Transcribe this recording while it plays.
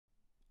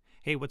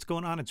Hey, what's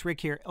going on? It's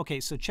Rick here.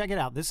 Okay, so check it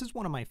out. This is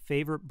one of my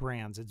favorite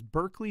brands. It's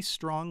Burkley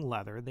Strong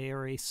Leather. They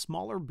are a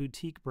smaller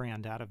boutique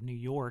brand out of New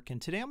York,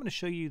 and today I'm going to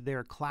show you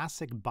their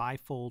classic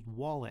bifold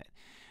wallet.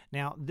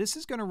 Now, this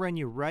is going to run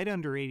you right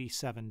under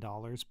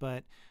 $87,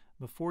 but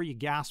before you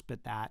gasp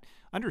at that,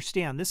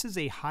 understand this is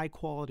a high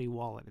quality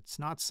wallet. It's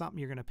not something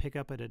you're going to pick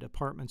up at a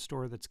department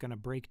store that's going to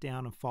break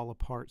down and fall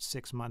apart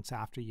 6 months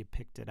after you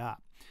picked it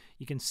up.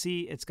 You can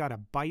see it's got a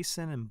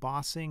bison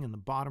embossing in the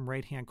bottom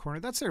right hand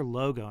corner. That's their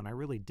logo, and I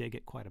really dig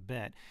it quite a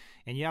bit.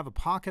 And you have a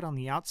pocket on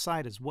the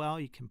outside as well.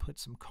 You can put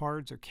some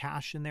cards or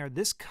cash in there.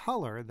 This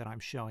color that I'm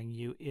showing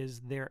you is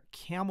their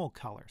camel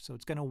color, so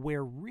it's going to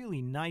wear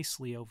really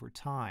nicely over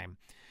time.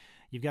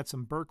 You've got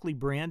some Burkley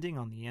branding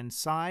on the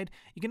inside.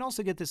 You can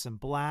also get this in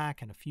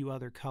black and a few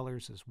other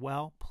colors as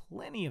well.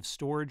 Plenty of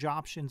storage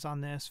options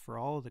on this for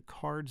all of the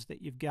cards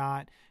that you've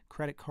got,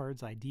 credit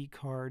cards, ID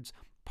cards,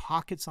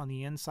 pockets on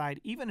the inside,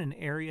 even an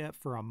area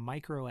for a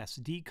micro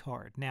SD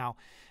card. Now,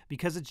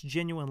 because it's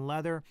genuine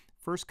leather,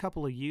 first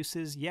couple of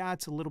uses, yeah,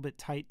 it's a little bit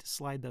tight to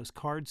slide those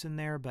cards in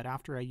there, but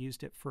after I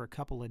used it for a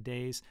couple of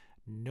days,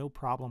 no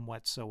problem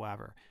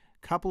whatsoever.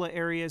 Couple of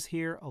areas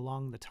here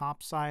along the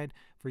top side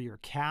for your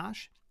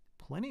cash.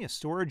 Plenty of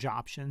storage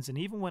options, and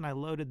even when I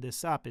loaded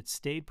this up, it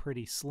stayed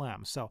pretty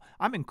slim. So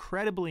I'm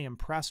incredibly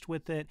impressed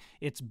with it.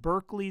 It's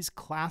Burkley's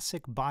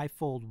classic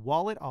bifold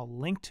wallet. I'll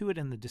link to it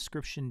in the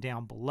description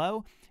down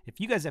below.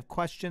 If you guys have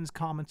questions,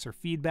 comments, or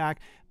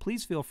feedback,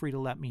 please feel free to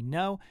let me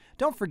know.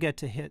 Don't forget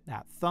to hit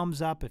that thumbs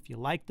up if you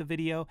like the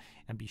video,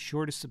 and be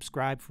sure to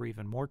subscribe for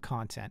even more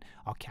content.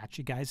 I'll catch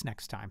you guys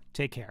next time.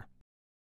 Take care.